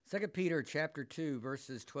Second Peter chapter 2,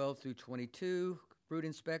 verses 12 through 22. Fruit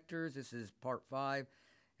inspectors, this is part 5,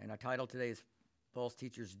 and our title today is False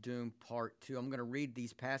Teachers Doom, part 2. I'm going to read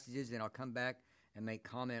these passages, and I'll come back and make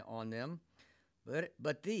comment on them.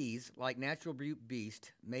 But these, like natural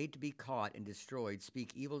beasts, made to be caught and destroyed,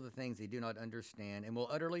 speak evil of the things they do not understand, and will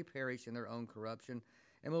utterly perish in their own corruption,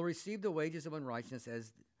 and will receive the wages of unrighteousness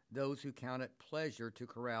as those who count it pleasure to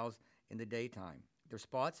carouse in the daytime. Their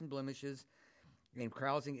spots and blemishes, and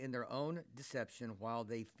carousing in their own deception while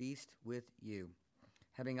they feast with you,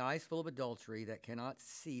 having eyes full of adultery that cannot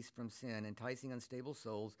cease from sin, enticing unstable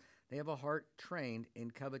souls. They have a heart trained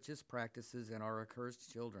in covetous practices and are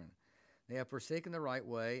accursed children. They have forsaken the right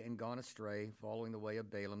way and gone astray, following the way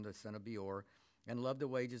of Balaam the son of Beor, and loved the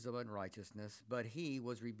wages of unrighteousness. But he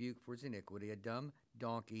was rebuked for his iniquity. A dumb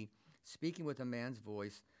donkey, speaking with a man's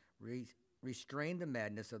voice, restrained the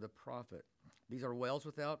madness of the prophet. These are wells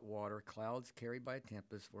without water, clouds carried by a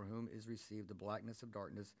tempest, for whom is received the blackness of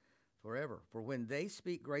darkness forever. For when they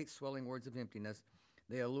speak great swelling words of emptiness,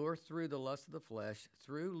 they allure through the lust of the flesh,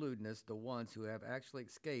 through lewdness, the ones who have actually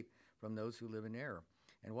escaped from those who live in error.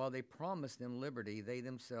 And while they promise them liberty, they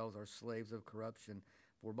themselves are slaves of corruption.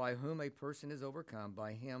 For by whom a person is overcome,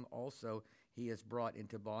 by him also he is brought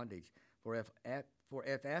into bondage. For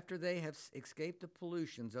if after they have escaped the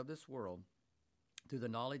pollutions of this world, through the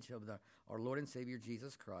knowledge of our Lord and Savior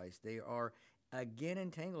Jesus Christ, they are again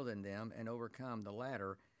entangled in them and overcome, the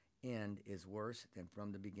latter end is worse than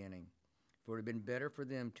from the beginning. For it had been better for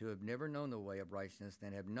them to have never known the way of righteousness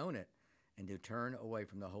than have known it, and to turn away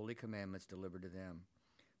from the holy commandments delivered to them.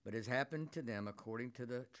 But it has happened to them according to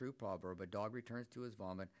the true proverb, a dog returns to his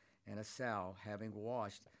vomit, and a sow, having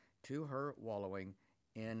washed, to her wallowing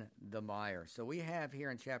in the mire. So we have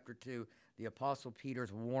here in chapter 2 the Apostle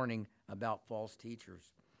Peter's warning about false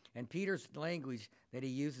teachers. And Peter's language that he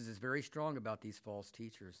uses is very strong about these false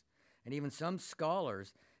teachers. And even some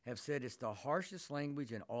scholars have said it's the harshest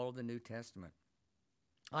language in all of the New Testament.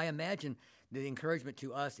 I imagine the encouragement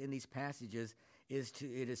to us in these passages it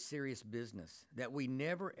is serious business, that we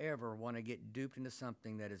never ever want to get duped into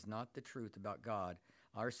something that is not the truth about God,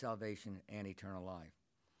 our salvation, and eternal life.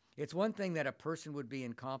 It's one thing that a person would be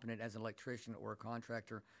incompetent as an electrician or a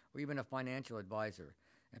contractor or even a financial advisor.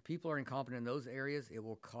 If people are incompetent in those areas, it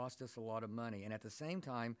will cost us a lot of money and at the same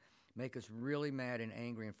time make us really mad and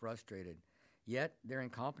angry and frustrated. Yet their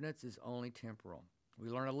incompetence is only temporal. We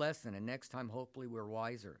learn a lesson, and next time hopefully we're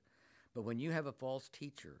wiser. But when you have a false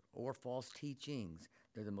teacher or false teachings,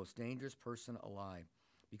 they're the most dangerous person alive,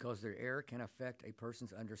 because their error can affect a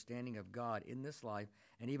person's understanding of God in this life,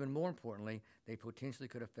 and even more importantly, they potentially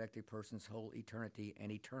could affect a person's whole eternity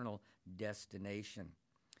and eternal destination.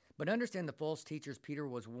 But understand the false teachers Peter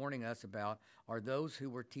was warning us about are those who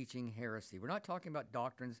were teaching heresy. We're not talking about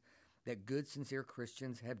doctrines that good, sincere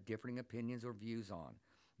Christians have differing opinions or views on.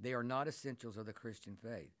 They are not essentials of the Christian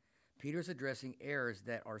faith. Peter's addressing errors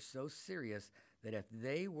that are so serious that if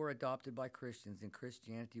they were adopted by Christians, then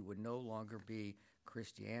Christianity would no longer be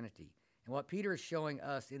Christianity. And what Peter is showing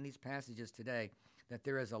us in these passages today, that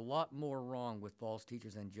there is a lot more wrong with false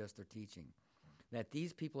teachers than just their teaching. That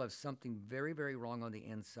these people have something very, very wrong on the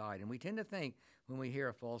inside. And we tend to think when we hear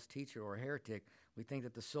a false teacher or a heretic, we think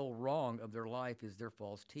that the sole wrong of their life is their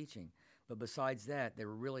false teaching. But besides that, they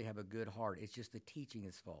really have a good heart. It's just the teaching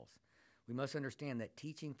is false. We must understand that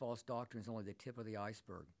teaching false doctrine is only the tip of the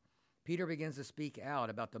iceberg. Peter begins to speak out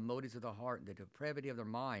about the motives of the heart, the depravity of their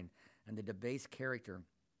mind, and the debased character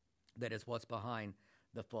that is what's behind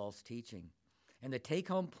the false teaching. And the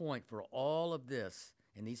take-home point for all of this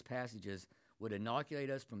in these passages would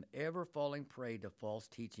inoculate us from ever falling prey to false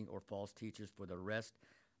teaching or false teachers for the rest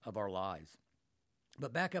of our lives.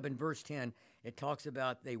 But back up in verse 10, it talks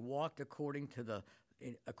about they walked according to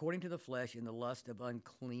the flesh in the lust of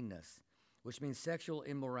uncleanness, which means sexual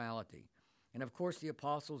immorality. And of course, the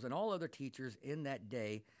apostles and all other teachers in that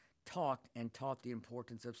day talked and taught the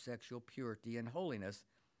importance of sexual purity and holiness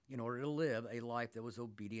in order to live a life that was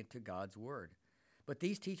obedient to God's word. But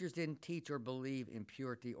these teachers didn't teach or believe in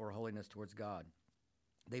purity or holiness towards God.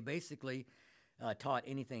 They basically taught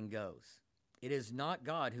anything goes. It is not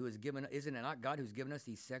God who has given, isn't it not God who's given us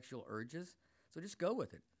these sexual urges? So just go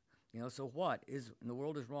with it. So what is in the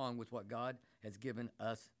world is wrong with what God has given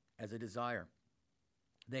us as a desire?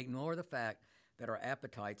 They ignore the fact that our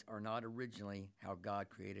appetites are not originally how God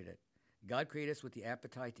created it. God created us with the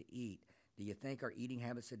appetite to eat. Do you think our eating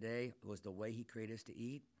habits today was the way he created us to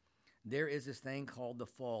eat? There is this thing called the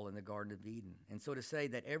fall in the Garden of Eden. And so to say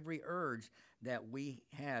that every urge that we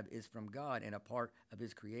have is from God and a part of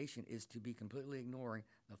his creation is to be completely ignoring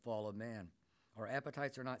the fall of man. Our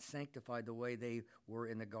appetites are not sanctified the way they were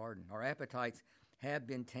in the garden. Our appetites have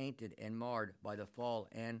been tainted and marred by the fall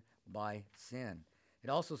and by sin. It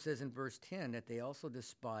also says in verse 10 that they also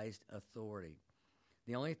despised authority.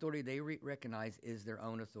 The only authority they recognize is their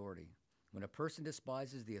own authority. When a person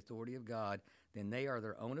despises the authority of God, then they are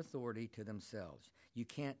their own authority to themselves. You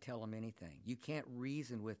can't tell them anything. You can't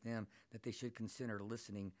reason with them that they should consider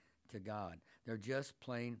listening to God. They're just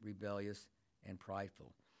plain rebellious and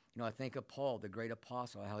prideful. You know, I think of Paul, the great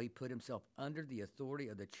apostle, how he put himself under the authority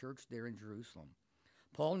of the church there in Jerusalem.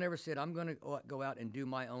 Paul never said, I'm going to go out and do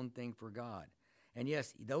my own thing for God. And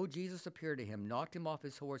yes, though Jesus appeared to him, knocked him off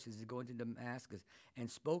his horse as he's going to Damascus,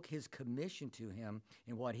 and spoke his commission to him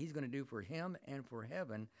in what he's going to do for him and for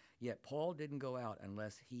heaven, yet Paul didn't go out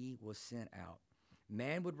unless he was sent out.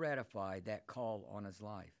 Man would ratify that call on his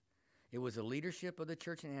life. It was the leadership of the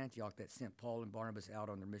church in Antioch that sent Paul and Barnabas out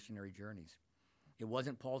on their missionary journeys. It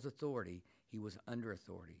wasn't Paul's authority. He was under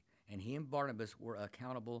authority. And he and Barnabas were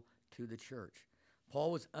accountable to the church.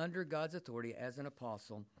 Paul was under God's authority as an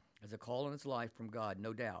apostle, as a call on his life from God,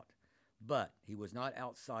 no doubt. But he was not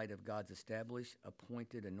outside of God's established,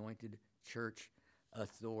 appointed, anointed church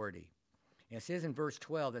authority. And it says in verse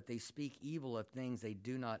 12 that they speak evil of things they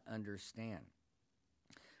do not understand.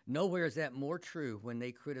 Nowhere is that more true when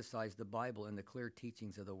they criticize the Bible and the clear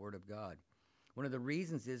teachings of the Word of God. One of the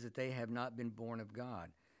reasons is that they have not been born of God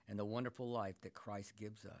and the wonderful life that Christ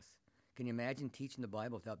gives us. Can you imagine teaching the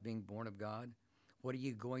Bible without being born of God? What are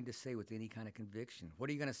you going to say with any kind of conviction? What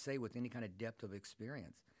are you going to say with any kind of depth of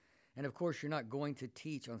experience? And of course, you're not going to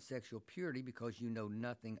teach on sexual purity because you know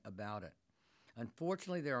nothing about it.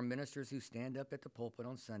 Unfortunately, there are ministers who stand up at the pulpit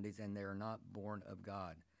on Sundays and they are not born of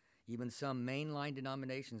God. Even some mainline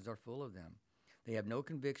denominations are full of them. They have no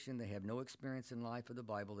conviction. They have no experience in life of the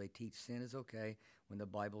Bible. They teach sin is okay when the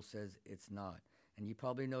Bible says it's not. And you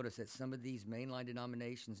probably notice that some of these mainline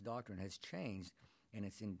denominations' doctrine has changed, and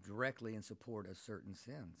it's directly in support of certain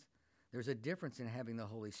sins. There's a difference in having the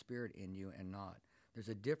Holy Spirit in you and not. There's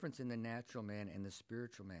a difference in the natural man and the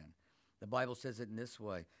spiritual man. The Bible says it in this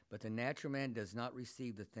way, but the natural man does not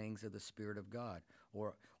receive the things of the Spirit of God,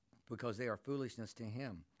 or because they are foolishness to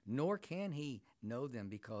him, nor can he know them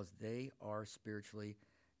because they are spiritually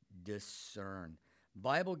discerned.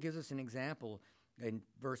 Bible gives us an example in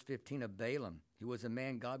verse 15 of Balaam. He was a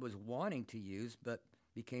man God was wanting to use, but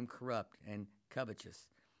became corrupt and covetous.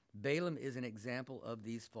 Balaam is an example of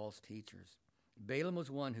these false teachers. Balaam was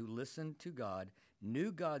one who listened to God,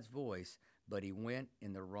 knew God's voice, but he went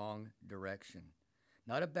in the wrong direction.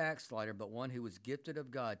 Not a backslider, but one who was gifted of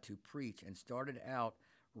God to preach and started out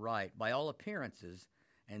right by all appearances,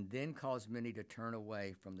 and then caused many to turn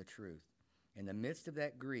away from the truth. In the midst of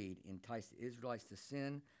that greed, enticed the Israelites to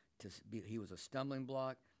sin. He was a stumbling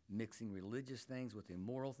block, mixing religious things with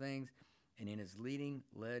immoral things, and in his leading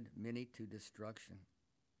led many to destruction.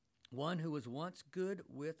 One who was once good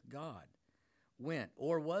with God went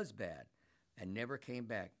or was bad and never came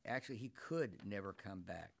back. Actually, he could never come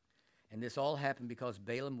back. And this all happened because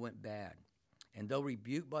Balaam went bad. And though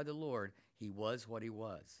rebuked by the Lord, he was what he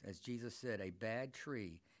was. As Jesus said, a bad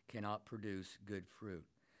tree cannot produce good fruit.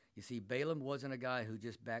 You see, Balaam wasn't a guy who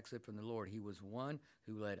just backslid from the Lord. He was one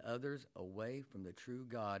who led others away from the true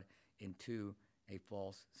God into a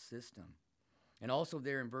false system. And also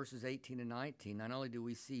there in verses 18 and 19, not only do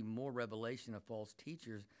we see more revelation of false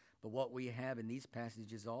teachers, but what we have in these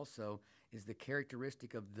passages also is the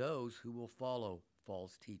characteristic of those who will follow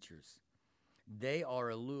false teachers. They are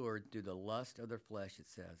allured through the lust of their flesh, it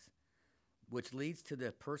says, which leads to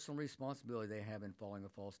the personal responsibility they have in following a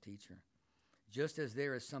false teacher. Just as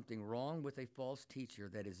there is something wrong with a false teacher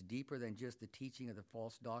that is deeper than just the teaching of the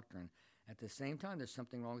false doctrine, at the same time there's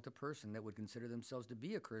something wrong with the person that would consider themselves to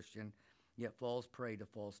be a Christian, yet falls prey to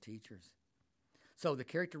false teachers. So the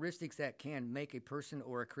characteristics that can make a person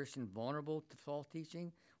or a Christian vulnerable to false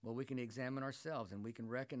teaching, well, we can examine ourselves and we can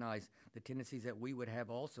recognize the tendencies that we would have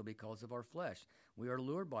also because of our flesh. We are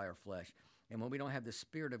lured by our flesh. And when we don't have the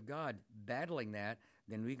Spirit of God battling that,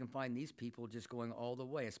 then we can find these people just going all the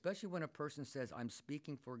way, especially when a person says, I'm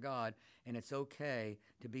speaking for God, and it's okay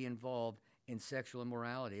to be involved in sexual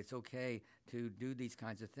immorality. It's okay to do these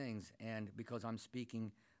kinds of things, and because I'm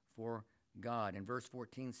speaking for God. And verse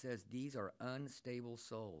 14 says, these are unstable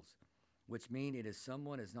souls, which mean it is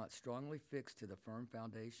someone is not strongly fixed to the firm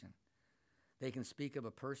foundation. They can speak of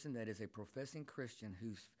a person that is a professing Christian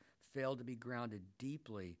who's failed to be grounded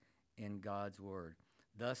deeply in God's word.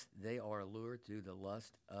 Thus, they are allured through the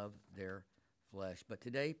lust of their flesh. But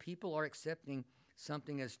today, people are accepting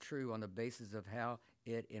something as true on the basis of how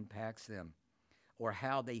it impacts them or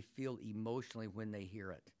how they feel emotionally when they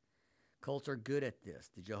hear it. Cults are good at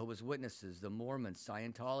this. The Jehovah's Witnesses, the Mormons,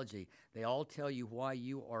 Scientology, they all tell you why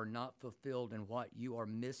you are not fulfilled and what you are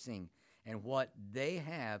missing, and what they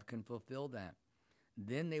have can fulfill that.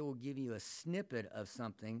 Then they will give you a snippet of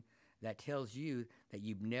something that tells you that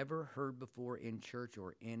you've never heard before in church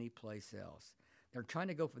or any place else. They're trying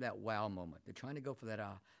to go for that wow moment. They're trying to go for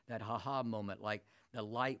that ha-ha moment, like the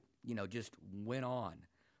light, just went on.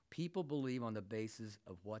 People believe on the basis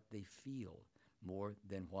of what they feel more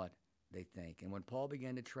than what they think. And when Paul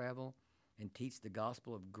began to travel and teach the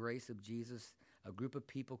gospel of grace of Jesus, a group of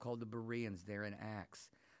people called the Bereans there in Acts,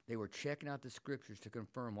 they were checking out the scriptures to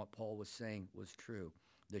confirm what Paul was saying was true,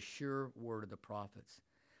 the sure word of the prophets.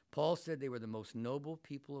 Paul said they were the most noble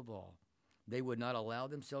people of all. They would not allow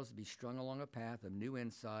themselves to be strung along a path of new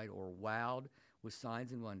insight or wowed with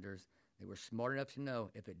signs and wonders. They were smart enough to know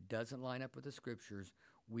if it doesn't line up with the scriptures,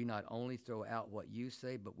 we not only throw out what you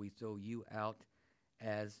say, but we throw you out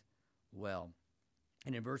as well.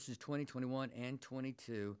 And in verses 20, 21, and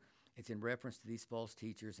 22, it's in reference to these false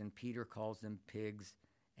teachers, and Peter calls them pigs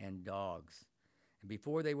and dogs. And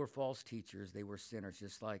before they were false teachers, they were sinners,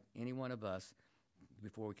 just like any one of us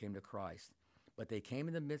before we came to Christ. But they came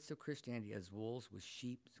in the midst of Christianity as wolves with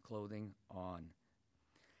sheep's clothing on.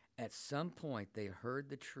 At some point, they heard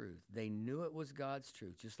the truth. They knew it was God's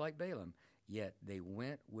truth, just like Balaam, yet they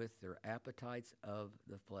went with their appetites of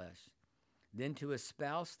the flesh. Then to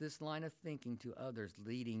espouse this line of thinking to others,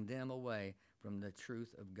 leading them away from the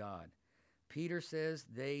truth of God. Peter says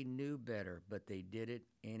they knew better, but they did it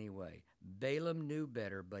anyway. Balaam knew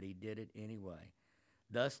better, but he did it anyway.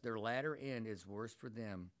 Thus, their latter end is worse for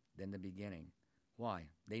them than the beginning. Why?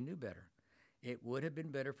 They knew better. It would have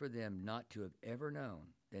been better for them not to have ever known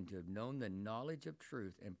than to have known the knowledge of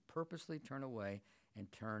truth and purposely turn away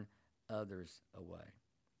and turn others away.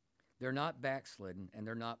 They're not backslidden, and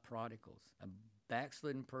they're not prodigals. A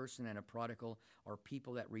backslidden person and a prodigal are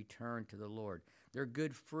people that return to the Lord. They're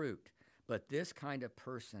good fruit, but this kind of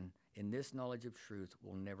person in this knowledge of truth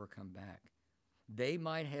will never come back. They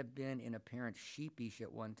might have been in appearance sheepish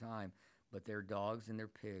at one time, but they're dogs and they're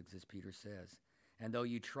pigs, as Peter says. And though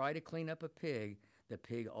you try to clean up a pig, the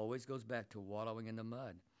pig always goes back to wallowing in the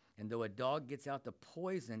mud. And though a dog gets out the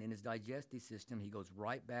poison in his digestive system, he goes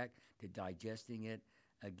right back to digesting it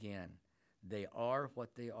again. They are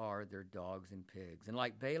what they are. They're dogs and pigs. And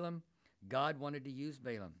like Balaam, God wanted to use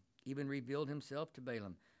Balaam, even revealed himself to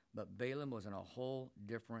Balaam. But Balaam was on a whole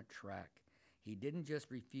different track. He didn't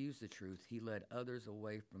just refuse the truth. He led others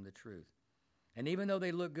away from the truth. And even though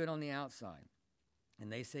they look good on the outside,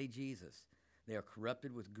 and they say Jesus, they are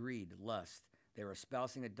corrupted with greed, lust. They are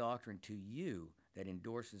espousing a doctrine to you that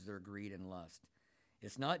endorses their greed and lust.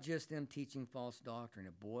 It's not just them teaching false doctrine.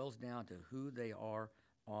 It boils down to who they are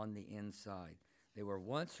on the inside. They were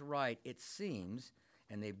once right, it seems,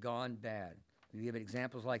 and they've gone bad. We give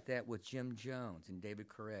examples like that with Jim Jones and David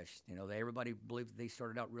Koresh. Everybody believes they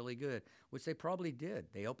started out really good, which they probably did.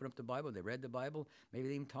 They opened up the Bible, they read the Bible, maybe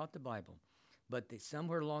they even taught the Bible. But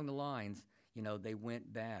somewhere along the lines, they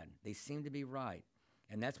went bad. They seem to be right,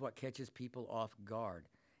 and that's what catches people off guard.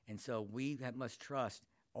 And so we must trust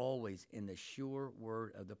always in the sure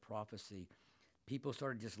word of the prophecy. People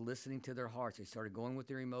started just listening to their hearts. They started going with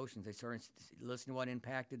their emotions. They started listening to what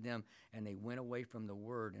impacted them, and they went away from the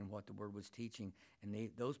word and what the word was teaching. And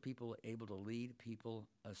those people were able to lead people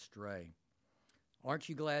astray. Aren't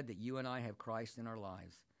you glad that you and I have Christ in our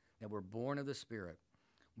lives, that we're born of the Spirit?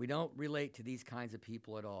 We don't relate to these kinds of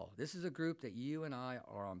people at all. This is a group that you and I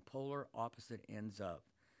are on polar opposite ends of.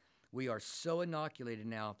 We are so inoculated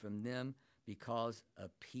now from them because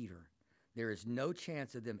of Peter. There is no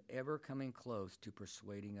chance of them ever coming close to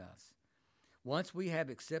persuading us. Once we have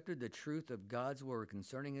accepted the truth of God's word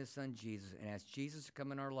concerning his son Jesus and asked Jesus to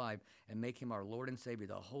come in our life and make him our Lord and Savior,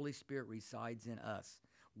 the Holy Spirit resides in us.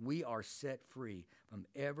 We are set free from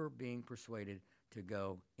ever being persuaded to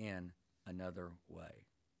go in another way.